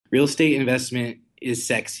Real estate investment is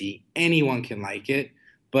sexy. Anyone can like it.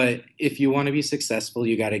 But if you want to be successful,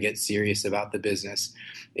 you got to get serious about the business.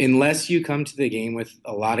 Unless you come to the game with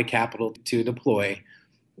a lot of capital to deploy,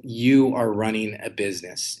 you are running a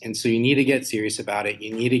business. And so you need to get serious about it.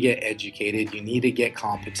 You need to get educated. You need to get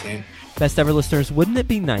competent. Best ever listeners, wouldn't it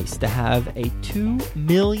be nice to have a $2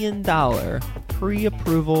 million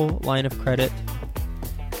pre-approval line of credit?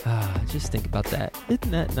 Just think about that.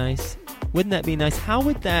 Isn't that nice? Wouldn't that be nice? How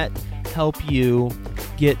would that help you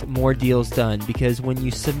get more deals done? Because when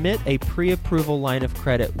you submit a pre-approval line of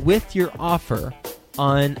credit with your offer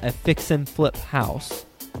on a fix and flip house,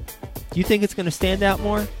 do you think it's going to stand out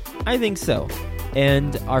more? I think so.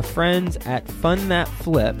 And our friends at Fund That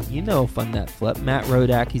Flip, you know Fund That Flip, Matt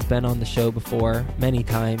Rodak, he's been on the show before many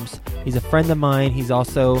times. He's a friend of mine. He's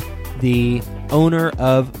also the owner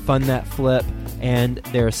of Fund That Flip, and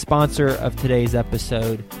they're a sponsor of today's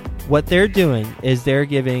episode. What they're doing is they're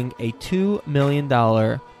giving a $2 million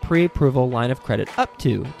pre-approval line of credit, up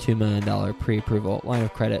to $2 million pre-approval line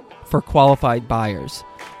of credit for qualified buyers.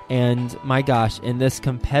 And my gosh, in this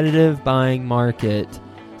competitive buying market,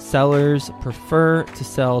 sellers prefer to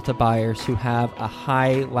sell to buyers who have a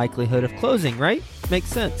high likelihood of closing, right? Makes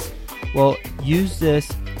sense. Well, use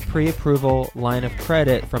this pre-approval line of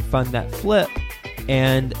credit from Fund That Flip,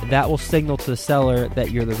 and that will signal to the seller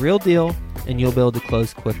that you're the real deal and you'll be able to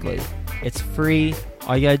close quickly. It's free.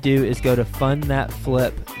 All you got to do is go to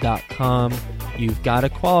fundthatflip.com. You've got to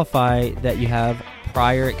qualify that you have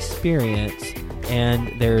prior experience,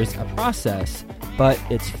 and there's a process, but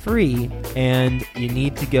it's free, and you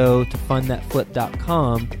need to go to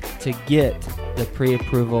fundthatflip.com to get the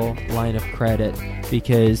pre-approval line of credit,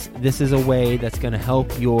 because this is a way that's going to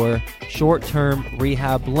help your short-term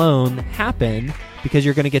rehab loan happen, because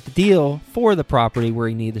you're going to get the deal for the property where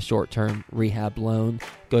you need the short-term rehab loan.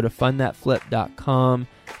 Go to fundthatflip.com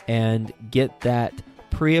and get that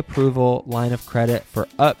pre-approval line of credit for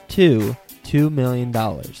up to $2 million.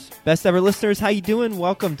 Best ever listeners, how you doing?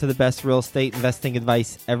 Welcome to the best real estate investing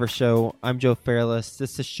advice ever show. I'm Joe Fairless.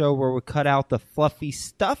 This is a show where we cut out the fluffy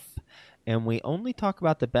stuff and we only talk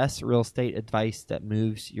about the best real estate advice that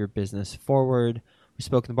moves your business forward. We've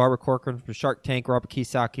spoken to Barbara Corcoran from Shark Tank, Robert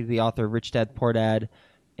Kiyosaki, the author of Rich Dad Poor Dad,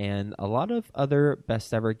 and a lot of other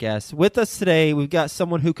best ever guests. With us today, we've got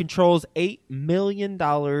someone who controls $8 million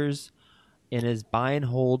in his buy and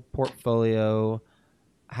hold portfolio.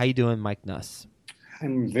 How you doing, Mike Nuss?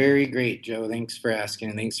 I'm very great, Joe. Thanks for asking,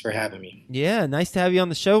 and thanks for having me. Yeah, nice to have you on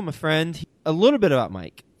the show, my friend. A little bit about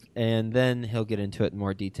Mike, and then he'll get into it in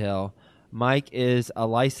more detail. Mike is a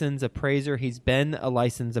licensed appraiser. He's been a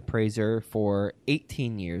licensed appraiser for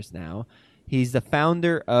 18 years now. He's the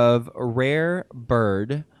founder of Rare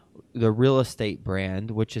Bird, the real estate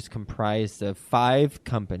brand, which is comprised of 5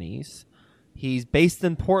 companies. He's based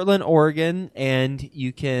in Portland, Oregon, and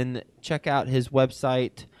you can check out his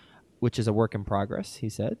website, which is a work in progress, he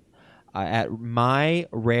said, at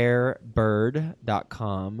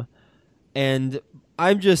myrarebird.com. And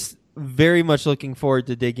I'm just very much looking forward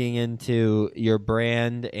to digging into your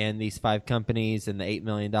brand and these 5 companies and the $8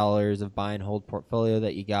 million of buy and hold portfolio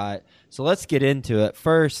that you got. So let's get into it.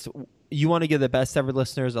 First, you want to give the best ever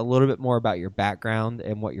listeners a little bit more about your background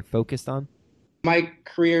and what you're focused on? My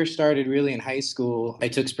career started really in high school. I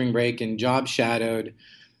took spring break and job shadowed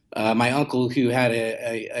my uncle, who had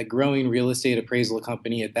a growing real estate appraisal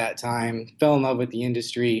company at that time, fell in love with the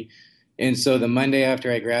industry. And so the Monday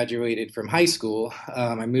after I graduated from high school,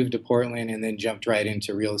 I moved to Portland and then jumped right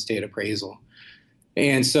into real estate appraisal.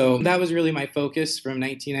 And so that was really my focus from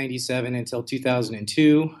 1997 until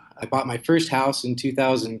 2002. I bought my first house in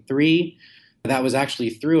 2003. That was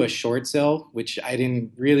actually through a short sale, which I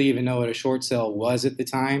didn't really even know what a short sale was at the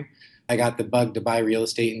time. I got the bug to buy real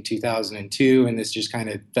estate in 2002, and this just kind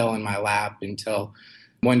of fell in my lap until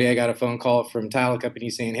one day I got a phone call from title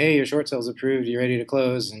company saying, "Hey, your short sale's approved. You ready to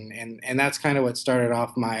close?" And that's kind of what started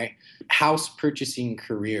off my house purchasing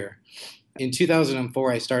career. In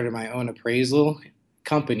 2004, I started my own appraisal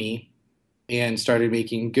company and started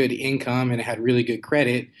making good income, and it had really good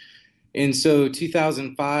credit. And so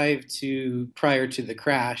 2005 to prior to the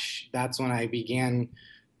crash, that's when I began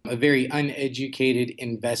a very uneducated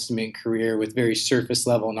investment career with very surface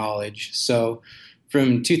level knowledge. So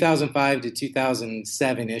from 2005 to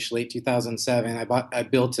 2007-ish, late 2007, I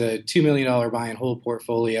built a $2 million buy and hold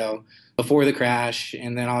portfolio before the crash.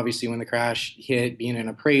 And then obviously when the crash hit, being an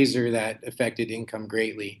appraiser, that affected income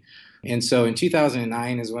greatly. And so in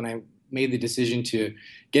 2009 is when I made the decision to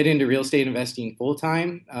get into real estate investing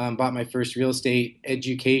full-time, bought my first real estate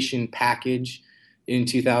education package in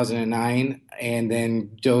 2009, and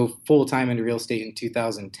then dove full-time into real estate in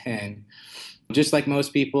 2010. Just like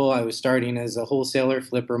most people, I was starting as a wholesaler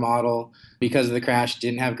flipper model. Because of the crash,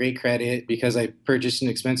 didn't have great credit. Because I purchased an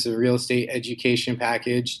expensive real estate education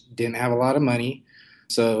package, didn't have a lot of money.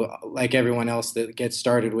 So, like everyone else that gets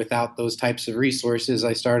started without those types of resources,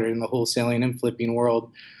 I started in the wholesaling and flipping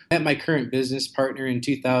world. I met my current business partner in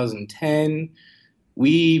 2010.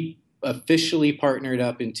 We officially partnered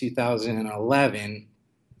up in 2011.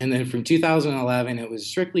 And then from 2011, it was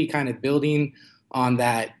strictly kind of building on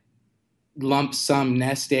that lump sum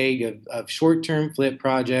nest egg of short-term flip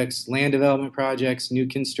projects, land development projects, new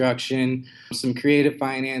construction, some creative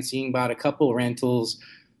financing, bought a couple rentals.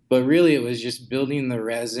 But really, it was just building the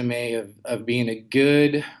resume of being a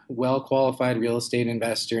good, well-qualified real estate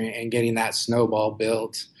investor and getting that snowball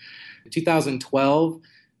built. In 2012,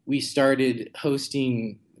 we started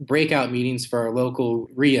hosting breakout meetings for our local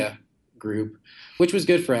RIA group, which was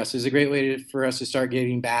good for us. It was a great way for us to start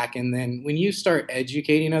getting back. And then when you start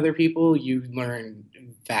educating other people, you learn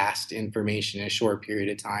vast information in a short period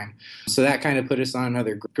of time. So that kind of put us on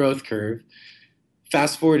another growth curve.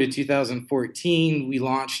 Fast forward to 2014, we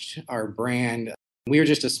launched our brand. We were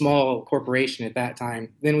just a small corporation at that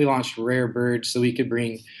time. Then we launched Rare Bird so we could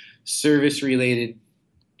bring service-related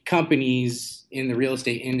companies in the real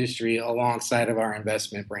estate industry alongside of our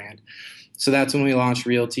investment brand. So that's when we launched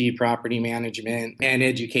realty, property management, and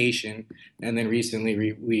education. And then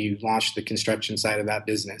recently we launched the construction side of that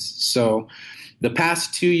business. So the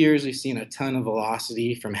past 2 years, we've seen a ton of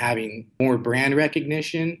velocity from having more brand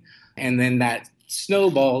recognition. And then that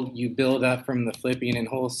snowball you build up from the flipping and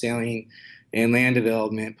wholesaling and land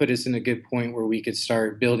development put us in a good point where we could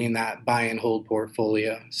start building that buy and hold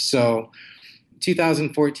portfolio. So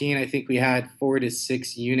 2014, I think we had 4 to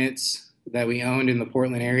 6 units that we owned in the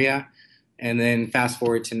Portland area. And then fast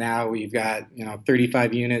forward to now, we've got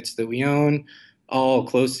 35 units that we own, all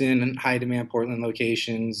close in high demand Portland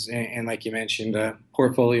locations. And like you mentioned, a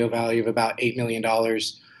portfolio value of about $8 million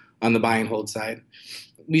on the buy and hold side.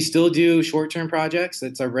 We still do short-term projects.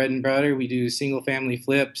 That's our bread and butter. We do single-family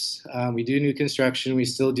flips. We do new construction. We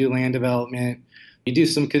still do land development. We do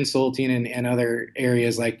some consulting and other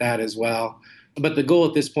areas like that as well. But the goal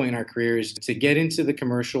at this point in our career is to get into the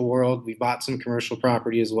commercial world. We bought some commercial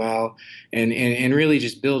property as well, and really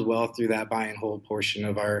just build wealth through that buy and hold portion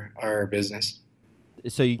of our business.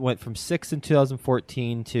 So you went from 6 in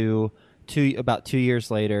 2014 to about 2 years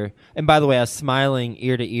later. And by the way, I was smiling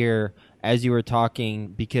ear to ear as you were talking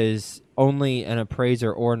because only an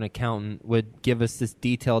appraiser or an accountant would give us this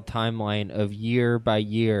detailed timeline of year by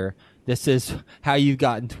year. This is how you've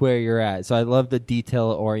gotten to where you're at. So I love the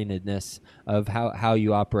detail-orientedness of how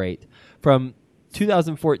you operate. From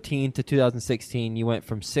 2014 to 2016, you went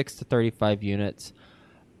from 6 to 35 units.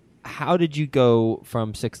 How did you go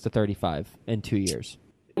from 6 to 35 in 2 years?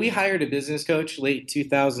 We hired a business coach late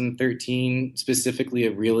 2013, specifically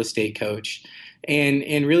a real estate coach.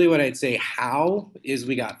 And really what I'd say how is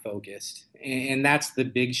we got focused. And that's the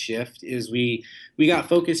big shift is we got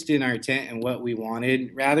focused in our intent and what we wanted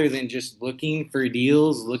rather than just looking for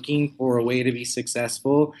deals, looking for a way to be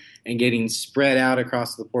successful and getting spread out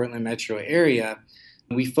across the Portland metro area.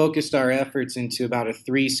 We focused our efforts into about a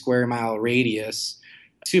 3 square mile radius,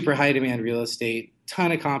 super high demand real estate,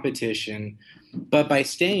 ton of competition. But by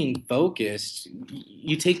staying focused,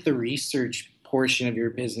 you take the research portion of your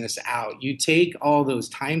business out. You take all those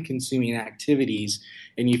time-consuming activities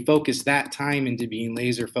and you focus that time into being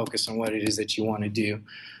laser focused on what it is that you want to do.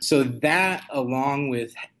 So that, along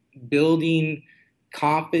with building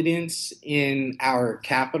confidence in our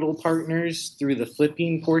capital partners through the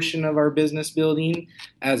flipping portion of our business building,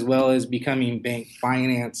 as well as becoming bank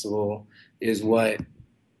financeable, is what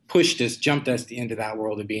jumped us into that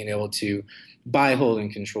world of being able to buy, hold,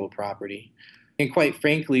 and control property. And quite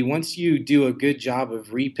frankly, once you do a good job of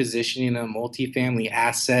repositioning a multifamily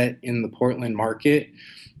asset in the Portland market,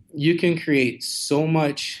 you can create so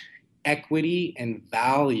much equity and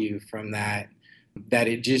value from that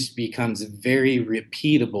it just becomes very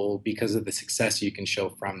repeatable because of the success you can show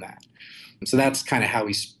from that. So that's kind of how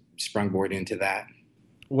we sprungboard into that.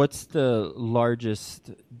 What's the largest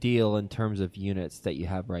deal in terms of units that you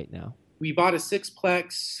have right now? We bought a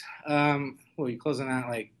sixplex. We closed on that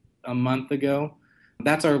like a month ago.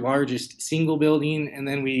 That's our largest single building. And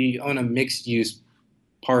then we own a mixed use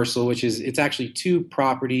parcel, it's actually 2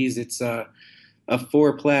 properties. It's a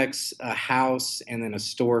fourplex, a house, and then a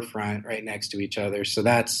storefront right next to each other. So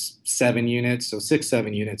that's 7 units. So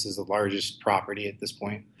 7 units is the largest property at this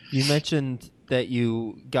point. You mentioned that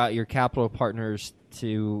you got your capital partners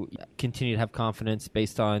to continue to have confidence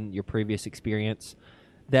based on your previous experience.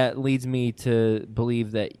 That leads me to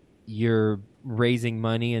believe that you're raising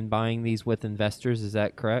money and buying these with investors. Is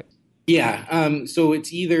that correct? Yeah, so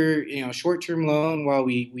it's either, short-term loan while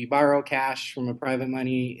we borrow cash from a private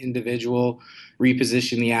money individual,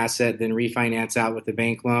 reposition the asset, then refinance out with the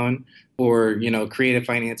bank loan, or, creative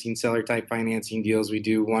financing, seller type financing deals we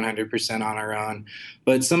do 100% on our own.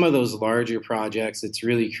 But some of those larger projects, it's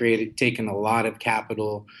really taken a lot of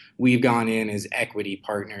capital. We've gone in as equity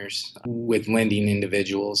partners with lending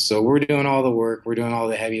individuals. So we're doing all the work, we're doing all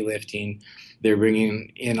the heavy lifting. They're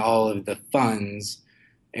bringing in all of the funds,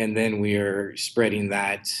 and then we are spreading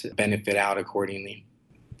that benefit out accordingly.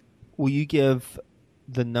 Will you give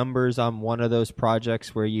the numbers on one of those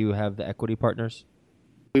projects where you have the equity partners?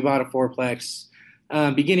 We bought a fourplex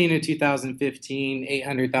beginning of 2015,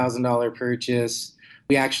 $800,000 purchase.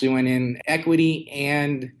 We actually went in equity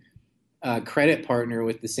and credit partner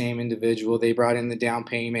with the same individual. They brought in the down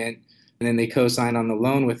payment, and then they co-signed on the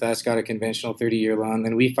loan with us, got a conventional 30-year loan.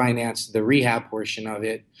 Then we financed the rehab portion of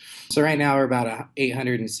it. So right now we're about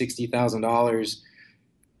 $860,000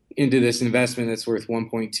 into this investment that's worth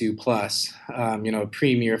 1.2 plus.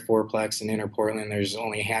 Premier fourplex in Inner Portland. There's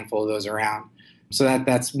only a handful of those around. So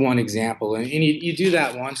that's one example. And you do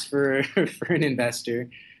that once for for an investor,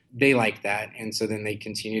 they like that, and so then they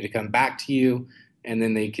continue to come back to you, and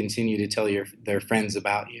then they continue to tell their friends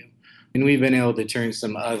about you. And we've been able to turn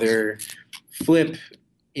some other flip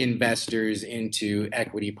investors into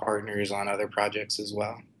equity partners on other projects as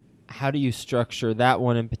well. How do you structure that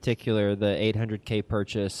one in particular, the 800K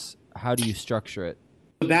purchase? How do you structure it?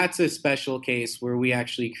 That's a special case where we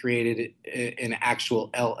actually created an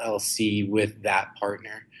actual LLC with that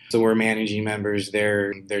partner. So we're managing members,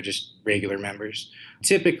 they're just regular members.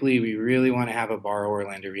 Typically, we really want to have a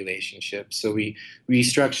borrower-lender relationship. So we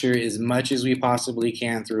structure as much as we possibly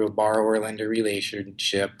can through a borrower-lender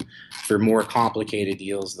relationship. For more complicated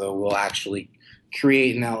deals, though, we'll actually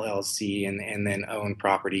create an LLC and then own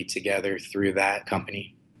property together through that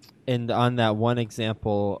company. And on that one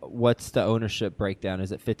example, what's the ownership breakdown?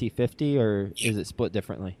 Is it 50-50 or is it split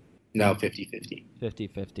differently? No, 50-50.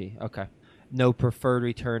 50-50. Okay. No preferred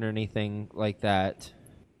return or anything like that?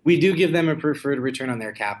 We do give them a preferred return on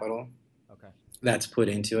their capital. Okay. That's put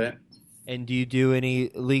into it. And do you do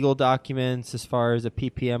any legal documents as far as a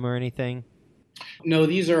PPM or anything? No,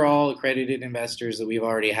 these are all accredited investors that we've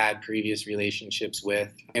already had previous relationships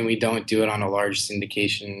with, and we don't do it on a large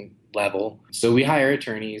syndication level. So we hire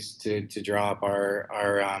attorneys to draw up our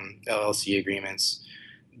LLC agreements.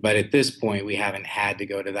 But at this point, we haven't had to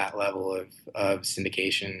go to that level of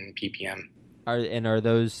syndication PPM. Are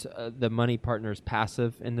those the money partners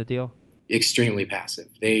passive in the deal? Extremely passive.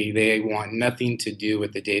 They want nothing to do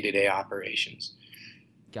with the day-to-day operations.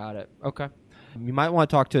 Got it. Okay. You might want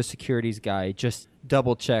to talk to a securities guy. Just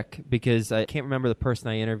double check, because I can't remember the person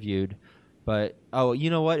I interviewed. But, you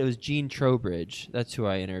know what? It was Gene Trowbridge. That's who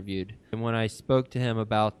I interviewed. And when I spoke to him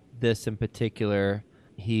about this in particular,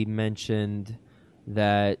 he mentioned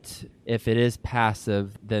that if it is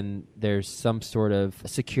passive, then there's some sort of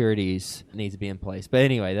securities that needs to be in place. But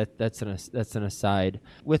anyway, that's an aside.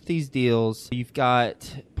 With these deals, you've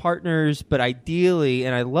got partners, but ideally,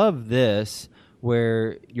 and I love this,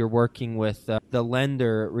 where you're working with the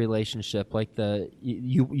lender relationship, like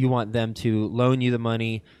you want them to loan you the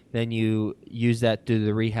money, then you use that through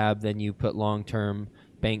the rehab, then you put long-term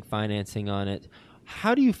bank financing on it.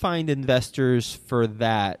 How do you find investors for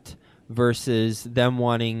that versus them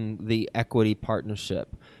wanting the equity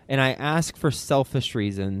partnership? And I ask for selfish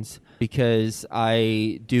reasons, because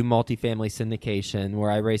I do multifamily syndication where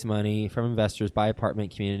I raise money from investors, buy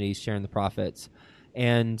apartment communities, sharing the profits.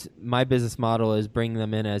 And my business model is bringing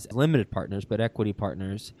them in as limited partners, but equity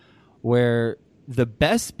partners, where the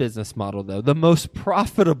best business model, though, the most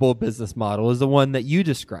profitable business model, is the one that you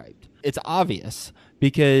described. It's obvious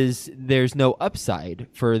because there's no upside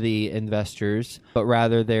for the investors, but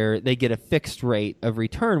rather they get a fixed rate of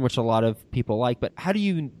return, which a lot of people like. But how do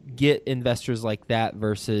you get investors like that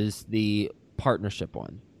versus the partnership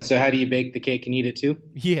one? So how do you bake the cake and eat it too?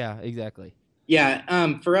 Yeah, exactly.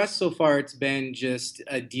 Yeah, for us so far, it's been just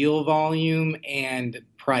a deal volume and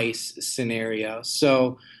price scenario.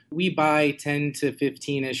 So we buy 10 to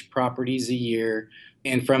 15-ish properties a year,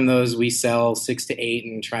 and from those we sell 6 to 8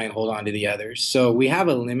 and try and hold on to the others. So we have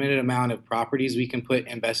a limited amount of properties we can put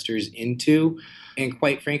investors into, and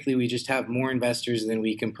quite frankly, we just have more investors than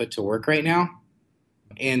we can put to work right now.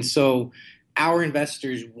 And so our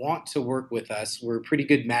investors want to work with us. We're a pretty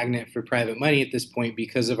good magnet for private money at this point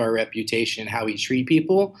because of our reputation, how we treat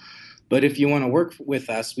people. But if you want to work with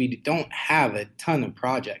us, we don't have a ton of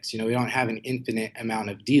projects. We don't have an infinite amount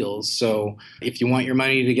of deals. So if you want your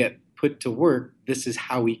money to get put to work, this is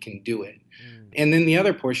how we can do it. And then the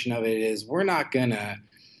other portion of it is we're not going to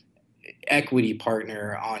equity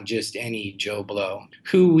partner on just any Joe Blow.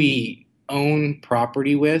 Who we own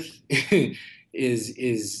property with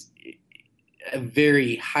is a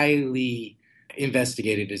very highly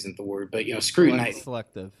investigated isn't the word, but scrutinized.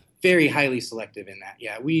 Selective. Very highly selective in that.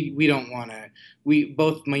 Yeah, we don't want to. We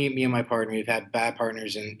both me and my partner, we've had bad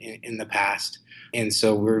partners in the past, and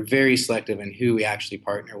so we're very selective in who we actually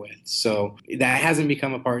partner with. So that hasn't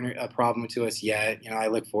become a problem to us yet. I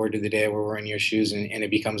look forward to the day where we're in your shoes and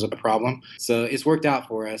it becomes a problem. So it's worked out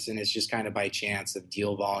for us, and it's just kind of by chance of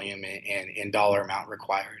deal volume and dollar amount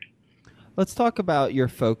required. Let's talk about your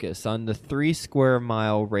focus on the 3 square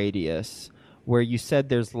mile radius, where you said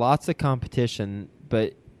there's lots of competition,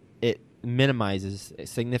 but it minimizes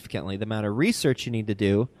significantly the amount of research you need to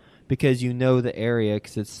do because you know the area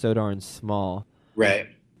because it's so darn small. Right.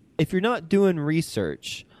 If you're not doing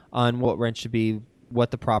research on what rent should be,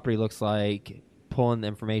 what the property looks like, pulling the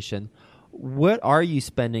information, what are you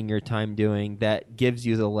spending your time doing that gives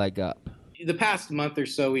you the leg up? The past month or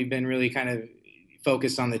so, we've been really kind of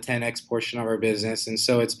focused on the 10X portion of our business. And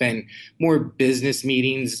so it's been more business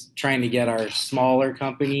meetings trying to get our smaller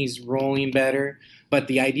companies rolling better. But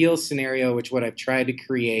the ideal scenario, which what I've tried to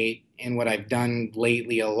create and what I've done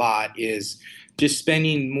lately a lot, is just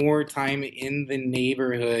spending more time in the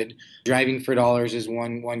neighborhood. Driving for dollars is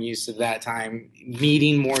one use of that time,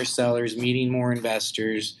 meeting more sellers, meeting more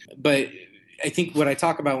investors. But I think what I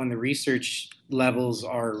talk about when the research levels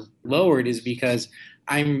are lowered is because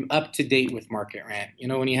I'm up to date with market rent.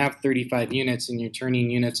 When you have 35 units and you're turning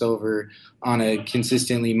units over on a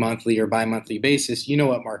consistently monthly or bi-monthly basis, you know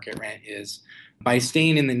what market rent is. By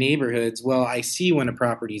staying in the neighborhoods, well, I see when a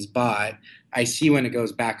property's bought, I see when it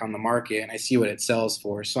goes back on the market, and I see what it sells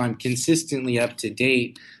for. So I'm consistently up to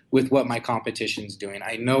date with what my competition's doing.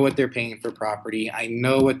 I know what they're paying for property. I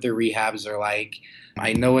know what their rehabs are like.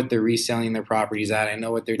 I know what they're reselling their properties at. I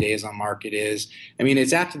know what their days on market is. I mean,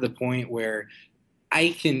 it's at to the point where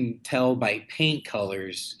I can tell by paint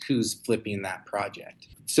colors who's flipping that project.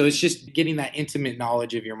 So it's just getting that intimate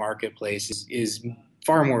knowledge of your marketplace is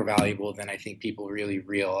far more valuable than I think people really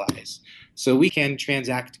realize. So we can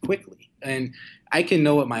transact quickly. And I can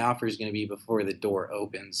know what my offer is going to be before the door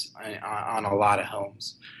opens on a lot of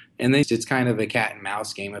homes. And then it's kind of a cat and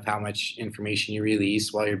mouse game of how much information you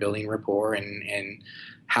release while you're building rapport and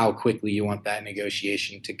how quickly you want that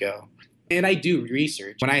negotiation to go. And I do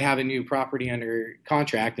research. When I have a new property under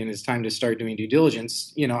contract and it's time to start doing due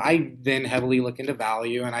diligence, I then heavily look into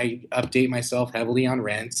value and I update myself heavily on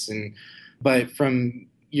rents. But from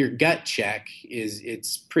your gut check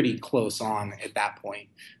it's pretty close on at that point.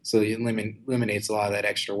 So it eliminates a lot of that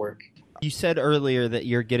extra work. You said earlier that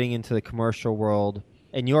you're getting into the commercial world,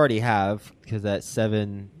 and you already have, because that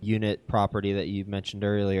 7-unit property that you mentioned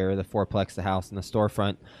earlier, the fourplex, the house, and the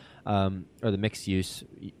storefront, or the mixed use,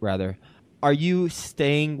 rather. Are you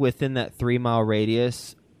staying within that 3-mile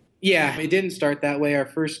radius? Yeah, it didn't start that way. Our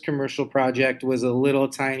first commercial project was a little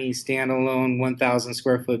tiny standalone 1,000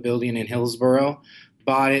 square foot building in Hillsboro.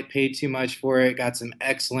 Bought it, paid too much for it, got some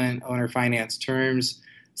excellent owner finance terms,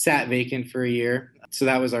 sat vacant for a year. So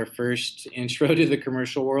that was our first intro to the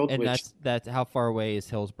commercial world. And that's how far away is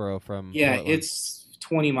Hillsboro from Portland? Yeah, it's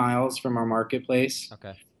 20 miles from our marketplace.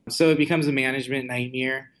 Okay. So it becomes a management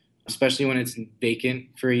nightmare, especially when it's vacant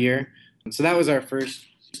for a year. So that was our first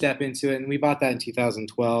step into it, and we bought that in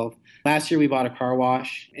 2012. Last year we bought a car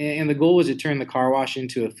wash, and the goal was to turn the car wash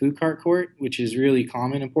into a food cart court, which is really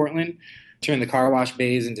common in Portland. Turn the car wash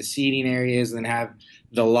bays into seating areas and then have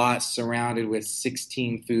the lot surrounded with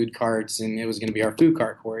 16 food carts, and it was going to be our food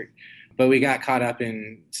cart court. But we got caught up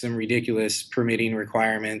in some ridiculous permitting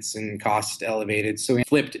requirements and costs elevated, so we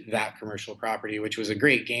flipped that commercial property, which was a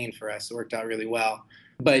great gain for us. It worked out really well.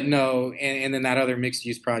 But no, and then that other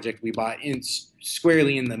mixed-use project we bought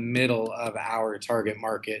squarely in the middle of our target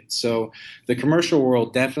market. So the commercial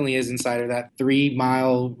world definitely is inside of that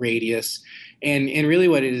 3-mile radius. And really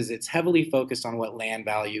what it is, it's heavily focused on what land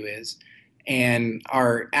value is. And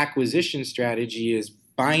our acquisition strategy is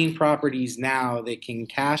buying properties now that can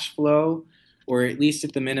cash flow, or at least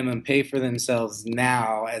at the minimum pay for themselves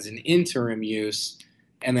now as an interim use,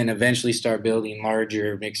 and then eventually start building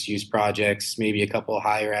larger mixed-use projects, maybe a couple of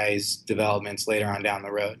high-rise developments later on down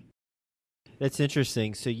the road. That's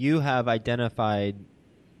interesting. So you have identified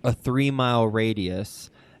a 3-mile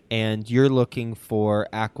radius, and you're looking for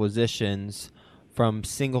acquisitions from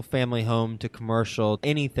single-family home to commercial,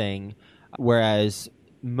 anything, whereas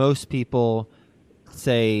most people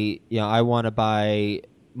say, I want to buy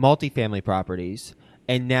multifamily properties,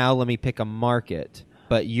 and now let me pick a market.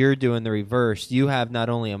 But you're doing the reverse. You have not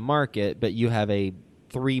only a market, but you have a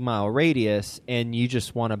 3-mile radius, and you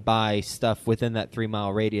just want to buy stuff within that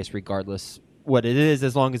 3-mile radius, regardless what it is,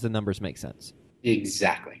 as long as the numbers make sense.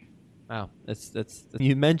 Exactly. Wow, that's.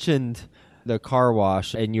 You mentioned the car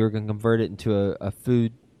wash, and you were going to convert it into a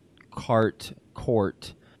food cart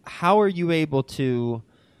court. How are you able to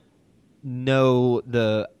know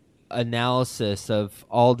the analysis of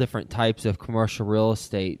all different types of commercial real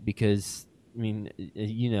estate? Because I mean,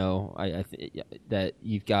 that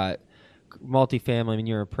you've got multifamily. I mean,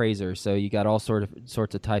 you're an appraiser, so you got all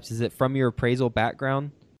sorts of types. Is it from your appraisal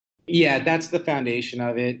background? Yeah, that's the foundation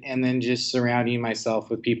of it. And then just surrounding myself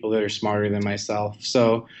with people that are smarter than myself.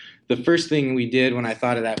 So the first thing we did when I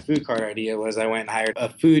thought of that food cart idea was I went and hired a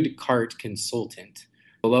food cart consultant,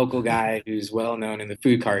 a local guy who's well known in the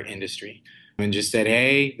food cart industry, and just said,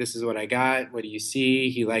 hey, this is what I got. What do you see?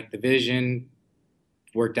 He liked the vision,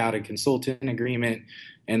 worked out a consultant agreement,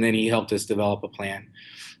 and then he helped us develop a plan.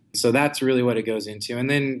 So that's really what it goes into. And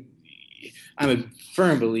then I'm a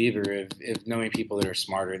firm believer of knowing people that are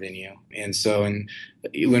smarter than you. And so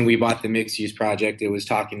when we bought the mixed use project, it was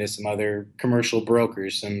talking to some other commercial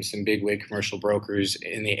brokers, some bigwig commercial brokers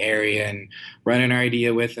in the area, and running our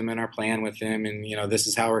idea with them and our plan with them. And, this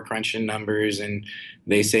is how we're crunching numbers. And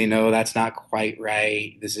they say, no, that's not quite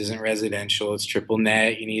right. This isn't residential. It's triple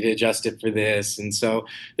net. You need to adjust it for this. And so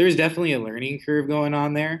there's definitely a learning curve going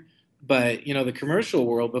on there. But, the commercial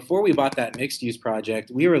world, before we bought that mixed use project,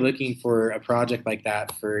 we were looking for a project like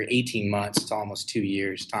that for 18 months to almost 2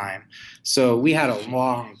 years time. So we had a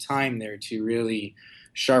long time there to really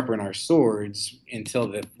sharpen our swords until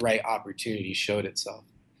the right opportunity showed itself.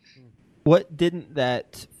 What didn't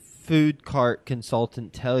that food cart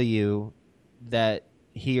consultant tell you that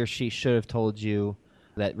he or she should have told you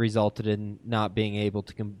that resulted in not being able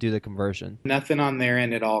to do the conversion? Nothing on their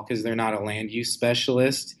end at all, because they're not a land use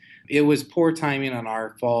specialist. It was poor timing on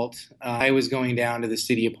our fault. I was going down to the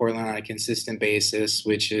city of Portland on a consistent basis,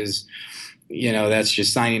 which is, that's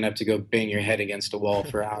just signing up to go bang your head against a wall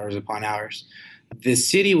for hours upon hours. The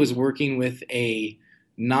city was working with a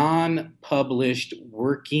non-published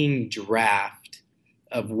working draft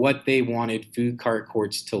of what they wanted food cart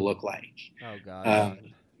courts to look like. Oh, God.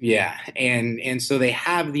 Yeah. And so they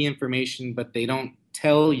have the information, but they don't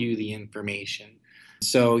tell you the information.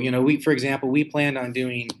 So, for example, we planned on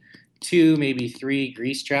doing 2, maybe 3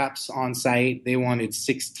 grease traps on site. They wanted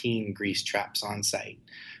 16 grease traps on site.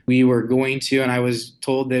 We were going to, and I was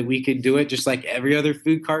told that we could do it just like every other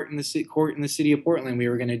food cart in the city of Portland. We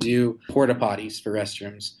were going to do porta potties for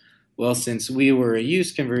restrooms. Well, since we were a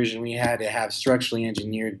use conversion, we had to have structurally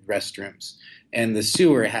engineered restrooms, and the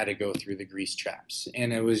sewer had to go through the grease traps.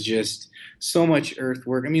 And it was just so much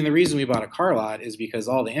earthwork. I mean, the reason we bought a car lot is because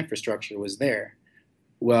all the infrastructure was there.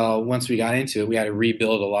 Well, once we got into it, we had to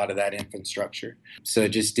rebuild a lot of that infrastructure. So it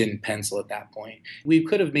just didn't pencil at that point. We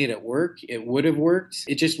could have made it work. It would have worked.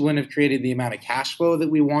 It just wouldn't have created the amount of cash flow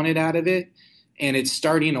that we wanted out of it. And it's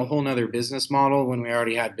starting a whole nother business model when we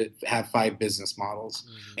already have 5 business models.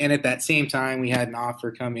 Mm-hmm. And at that same time, we had an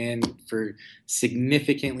offer come in for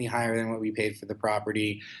significantly higher than what we paid for the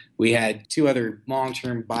property. We had 2 other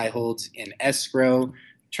long-term buy holds in escrow,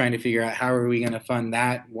 trying to figure out how are we going to fund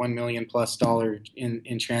that $1 million plus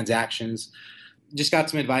in transactions. Just got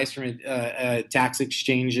some advice from a tax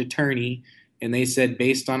exchange attorney, and they said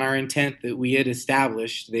based on our intent that we had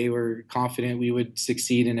established, they were confident we would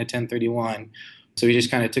succeed in a 1031. So we just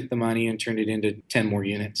kind of took the money and turned it into 10 more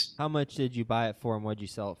units. How much did you buy it for, and what did you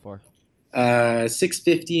sell it for?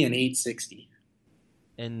 $650 and $860.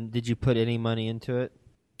 And did you put any money into it?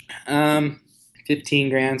 15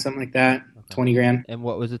 grand, something like that. 20 grand. And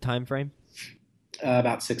what was the time frame?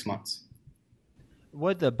 About 6 months.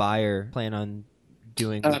 What did the buyer plan on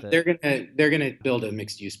doing with it? They're gonna build a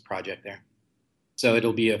mixed use project there. So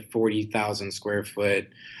it'll be a 40,000 square foot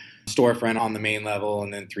storefront on the main level,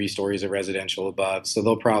 and then 3 stories of residential above. So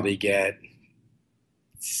they'll probably get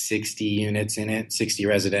 60 units in it, 60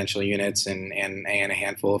 residential units, and a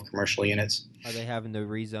handful of commercial units. Are they having to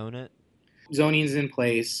rezone it? Zoning's in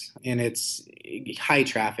place, and it's high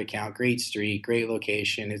traffic count, great street, great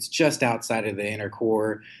location. It's just outside of the inner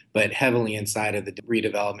core, but heavily inside of the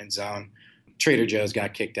redevelopment zone. Trader Joe's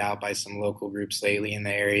got kicked out by some local groups lately in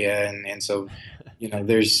the area, and so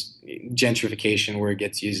there's gentrification where it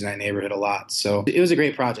gets used in that neighborhood a lot. So it was a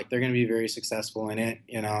great project. They're going to be very successful in it.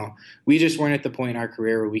 We just weren't at the point in our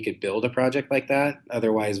career where we could build a project like that.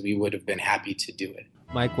 Otherwise, we would have been happy to do it.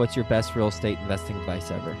 Mike, what's your best real estate investing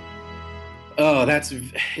advice ever? Oh,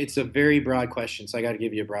 it's a very broad question, so I got to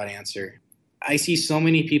give you a broad answer. I see so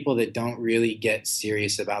many people that don't really get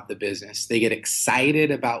serious about the business. They get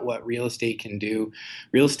excited about what real estate can do.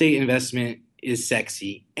 Real estate investment is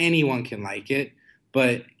sexy. Anyone can like it,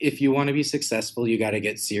 But if you want to be successful, you got to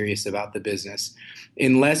get serious about the business.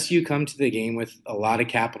 Unless you come to the game with a lot of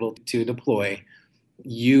capital to deploy,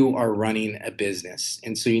 you are running a business.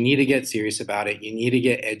 And so you need to get serious about it. You need to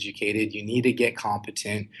get educated. You need to get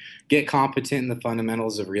competent. Get competent in the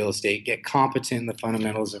fundamentals of real estate. Get competent in the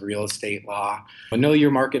fundamentals of real estate law. Know your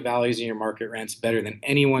market values and your market rents better than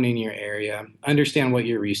anyone in your area. Understand what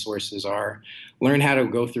your resources are. Learn how to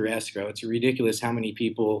go through escrow. It's ridiculous how many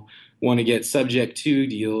people want to get subject to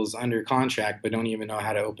deals under contract but don't even know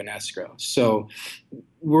how to open escrow. So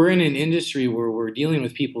we're in an industry where we're dealing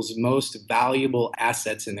with people's most valuable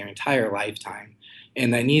assets in their entire lifetime,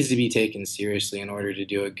 and that needs to be taken seriously in order to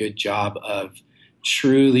do a good job of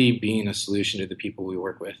truly being a solution to the people we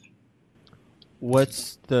work with.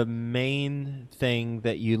 What's the main thing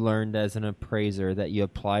that you learned as an appraiser that you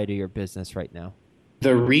apply to your business right now?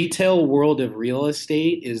 The retail world of real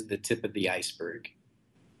estate is the tip of the iceberg.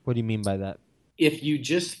 What do you mean by that? If you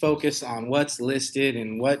just focus on what's listed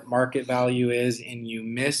and what market value is, and you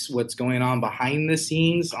miss what's going on behind the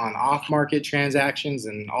scenes on off-market transactions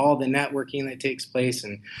and all the networking that takes place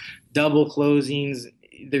and double closings,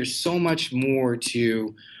 there's so much more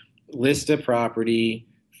to list a property,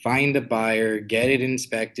 find a buyer, get it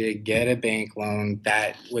inspected, get a bank loan.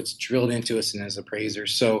 That what's drilled into us as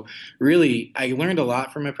appraisers. So really, I learned a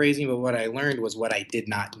lot from appraising, but what I learned was what I did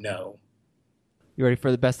not know. You ready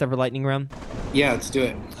for the best ever lightning round? Yeah, let's do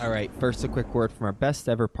it. All right. First, a quick word from our best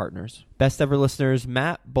ever partners. Best ever listeners,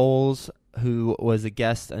 Matt Bowles, who was a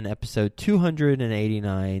guest on episode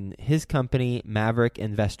 289. His company, Maverick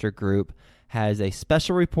Investor Group, has a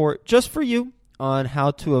special report just for you on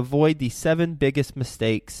how to avoid the 7 biggest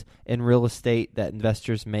mistakes in real estate that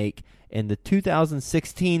investors make in the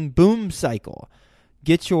 2016 boom cycle.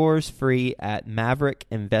 Get yours free at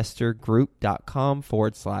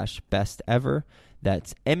maverickinvestorgroup.com/best ever.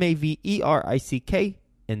 That's MAVERICK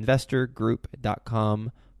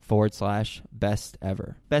investorgroup.com/best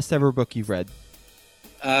ever. Best ever book you've read?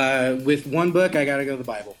 With one book, I got to go the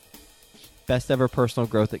Bible. Best ever personal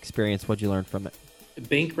growth experience. What'd you learn from it?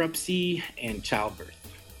 Bankruptcy and childbirth.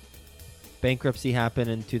 Bankruptcy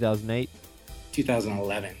happened in 2008?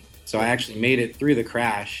 2011. So I actually made it through the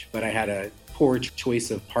crash, but I had a poor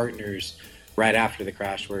choice of partners right after the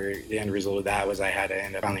crash, where the end result of that was I had to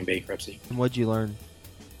end up filing bankruptcy. And what'd you learn?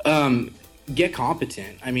 Get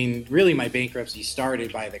competent. I mean, really my bankruptcy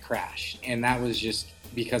started by the crash, and that was just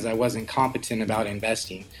because I wasn't competent about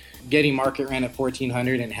investing. Getting market rent at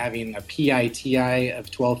 $1,400 and having a PITI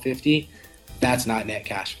of $1,250, that's not net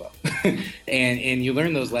cash flow. and you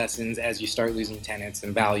learn those lessons as you start losing tenants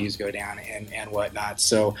and values go down and whatnot.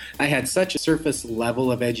 So I had such a surface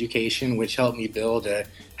level of education, which helped me build a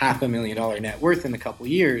 $500,000 net worth in a couple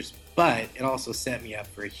of years, but it also set me up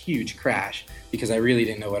for a huge crash because I really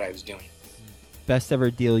didn't know what I was doing. Best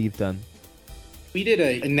ever deal you've done? We did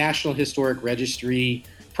a National Historic Registry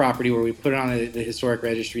property where we put it on the historic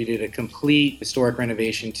registry, did a complete historic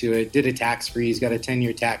renovation to it, did a tax freeze, got a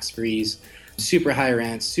 10-year tax freeze, super high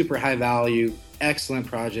rent, super high value, excellent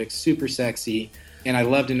project, super sexy. And I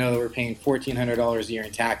love to know that we're paying $1,400 a year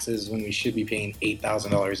in taxes when we should be paying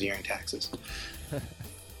 $8,000 a year in taxes.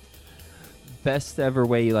 Best ever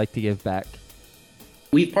way you like to give back?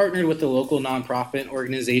 We've partnered with a local nonprofit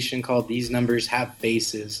organization called These Numbers Have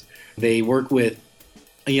Faces. They work with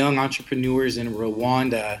young entrepreneurs in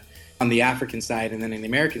Rwanda on the African side, and then in the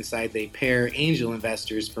American side, they pair angel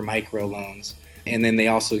investors for micro loans. And then they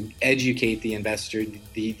also educate the investor,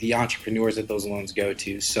 the entrepreneurs that those loans go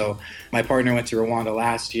to. So my partner went to Rwanda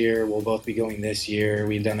last year. We'll both be going this year.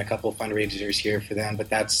 We've done a couple fundraisers here for them, but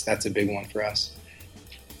that's a big one for us.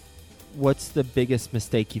 What's the biggest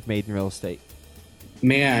mistake you've made in real estate?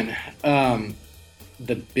 Man,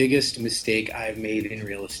 the biggest mistake I've made in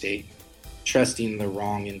real estate, trusting the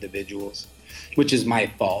wrong individuals, which is my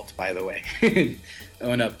fault, by the way.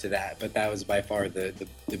 Own up to that, but that was by far the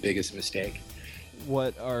biggest mistake.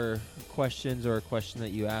 What are questions or a question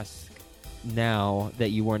that you ask now that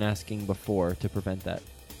you weren't asking before to prevent that?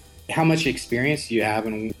 How much experience do you have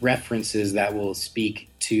and references that will speak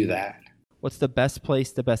to that? What's the best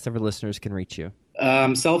place the best ever listeners can reach you?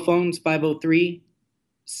 Cell phones,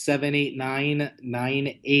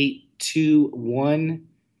 503-789-9821.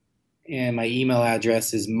 And my email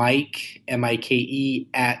address is Mike, MIKE,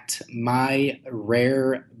 at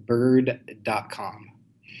myrarebird.com.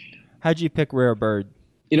 How'd you pick Rare Bird?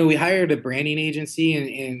 You know, we hired a branding agency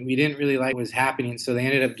and we didn't really like what was happening. So they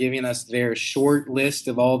ended up giving us their short list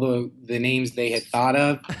of all the names they had thought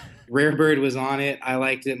of. Rare Bird was on it. I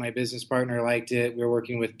liked it. My business partner liked it. We were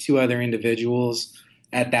working with 2 other individuals.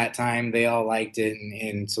 at that time, they all liked it,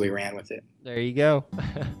 and so we ran with it. There you go.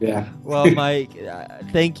 Yeah. Well, Mike,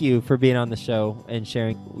 thank you for being on the show and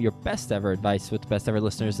sharing your best ever advice with the best ever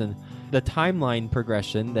listeners and the timeline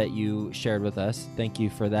progression that you shared with us. Thank you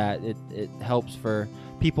for that. It helps for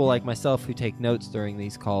people like myself who take notes during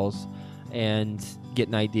these calls and get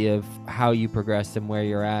an idea of how you progressed and where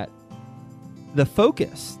you're at. The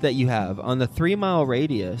focus that you have on the 3 mile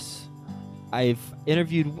radius, I've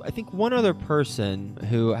interviewed, I think, one other person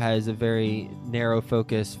who has a very narrow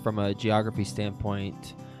focus from a geography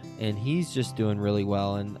standpoint, and he's just doing really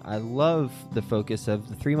well. And I love the focus of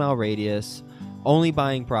the 3 mile radius, only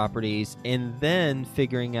buying properties, and then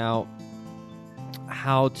figuring out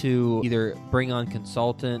how to either bring on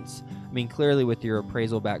consultants. I mean, clearly with your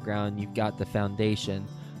appraisal background, you've got the foundation.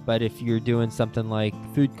 But if you're doing something like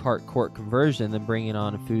food cart court conversion, then bringing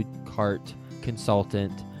on a food cart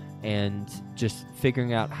consultant and just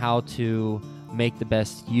figuring out how to make the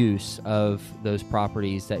best use of those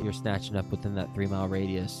properties that you're snatching up within that 3 mile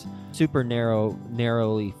radius. Super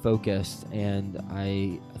narrowly focused, and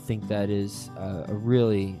I think that is a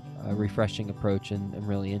really refreshing approach and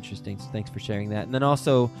really interesting. So thanks for sharing that. And then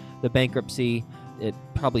also the bankruptcy, it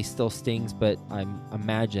probably still stings, but I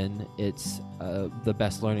imagine it's the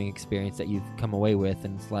best learning experience that you've come away with,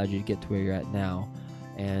 and it's allowed you to get to where you're at now.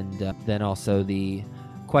 And then also the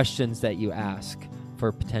questions that you ask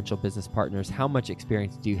for potential business partners. How much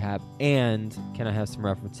experience do you have? And can I have some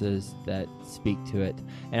references that speak to it?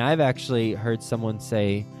 And I've actually heard someone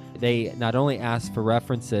say they not only ask for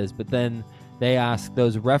references, but then they ask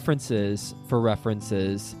those references for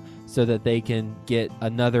references so that they can get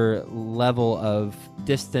another level of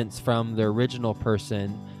distance from the original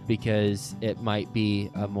person, because it might be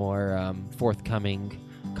a more forthcoming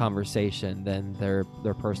conversation than their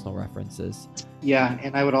personal references. Yeah,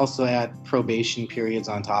 and I would also add probation periods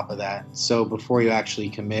on top of that. So before you actually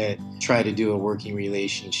commit, try to do a working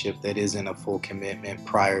relationship that isn't a full commitment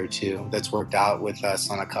prior to. That's worked out with us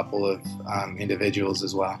on a couple of individuals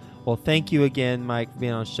as well. Well, thank you again, Mike, for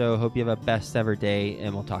being on the show. Hope you have a best ever day,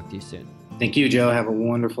 and we'll talk to you soon. Thank you, Joe. Have a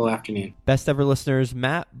wonderful afternoon. Best ever listeners,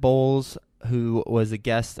 Matt Bowles, who was a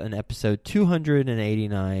guest on episode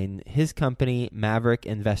 289, his company, Maverick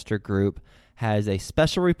Investor Group, has a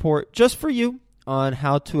special report just for you on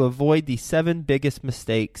how to avoid the 7 biggest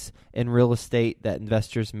mistakes in real estate that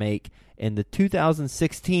investors make in the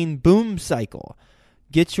 2016 boom cycle.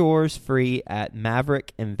 Get yours free at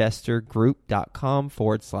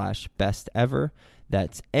maverickinvestorgroup.com/best ever.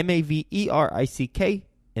 That's MAVERICK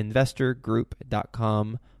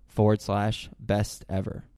investorgroup.com/best ever.